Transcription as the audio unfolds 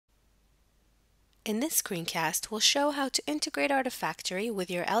In this screencast, we'll show how to integrate Artifactory with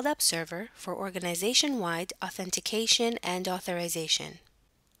your Ldap server for organization-wide authentication and authorization.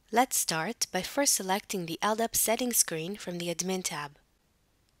 Let's start by first selecting the Ldap settings screen from the Admin tab.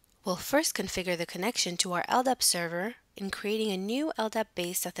 We'll first configure the connection to our Ldap server in creating a new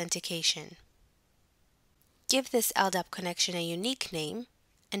Ldap-based authentication. Give this Ldap connection a unique name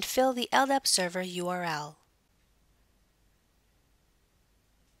and fill the Ldap server URL.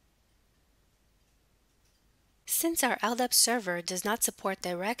 Since our Ldap server does not support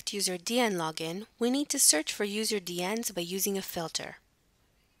direct user DN login, we need to search for user DNs by using a filter.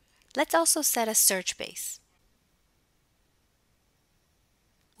 Let's also set a search base.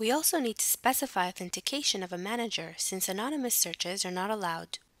 We also need to specify authentication of a manager since anonymous searches are not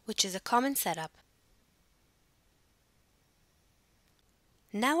allowed, which is a common setup.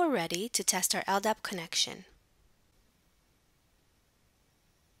 Now we're ready to test our Ldap connection.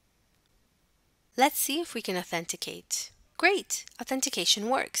 Let's see if we can authenticate. Great! Authentication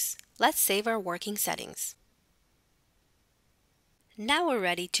works. Let's save our working settings. Now we're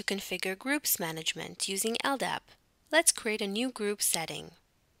ready to configure groups management using Ldap. Let's create a new group setting.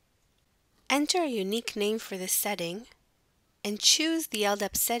 Enter a unique name for this setting and choose the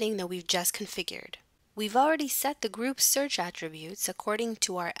Ldap setting that we've just configured. We've already set the group search attributes according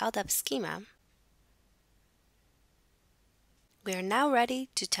to our Ldap schema. We are now ready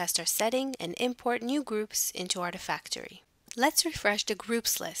to test our setting and import new groups into Artifactory. Let's refresh the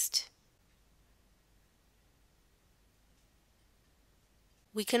groups list.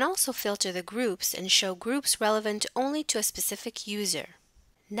 We can also filter the groups and show groups relevant only to a specific user.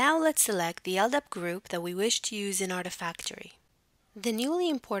 Now let's select the Ldap group that we wish to use in Artifactory. The newly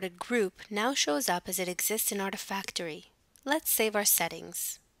imported group now shows up as it exists in Artifactory. Let's save our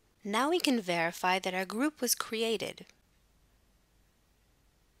settings. Now we can verify that our group was created.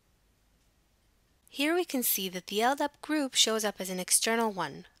 Here we can see that the Ldap group shows up as an external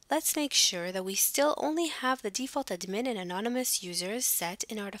one. Let's make sure that we still only have the default admin and anonymous users set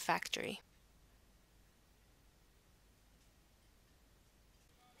in Artifactory.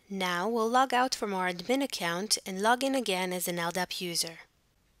 Now we'll log out from our admin account and log in again as an Ldap user.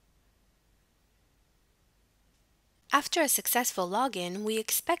 After a successful login, we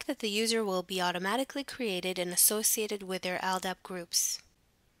expect that the user will be automatically created and associated with their Ldap groups.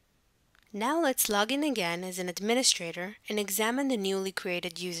 Now let's log in again as an administrator and examine the newly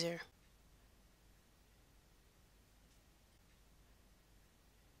created user.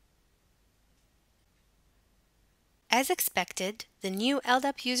 As expected, the new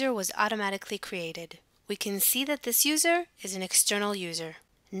Ldap user was automatically created. We can see that this user is an external user.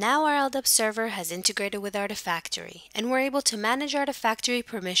 Now our Ldap server has integrated with Artifactory, and we're able to manage Artifactory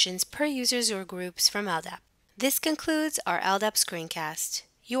permissions per users or groups from Ldap. This concludes our Ldap screencast.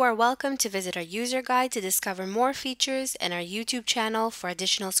 You are welcome to visit our user guide to discover more features and our YouTube channel for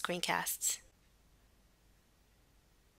additional screencasts.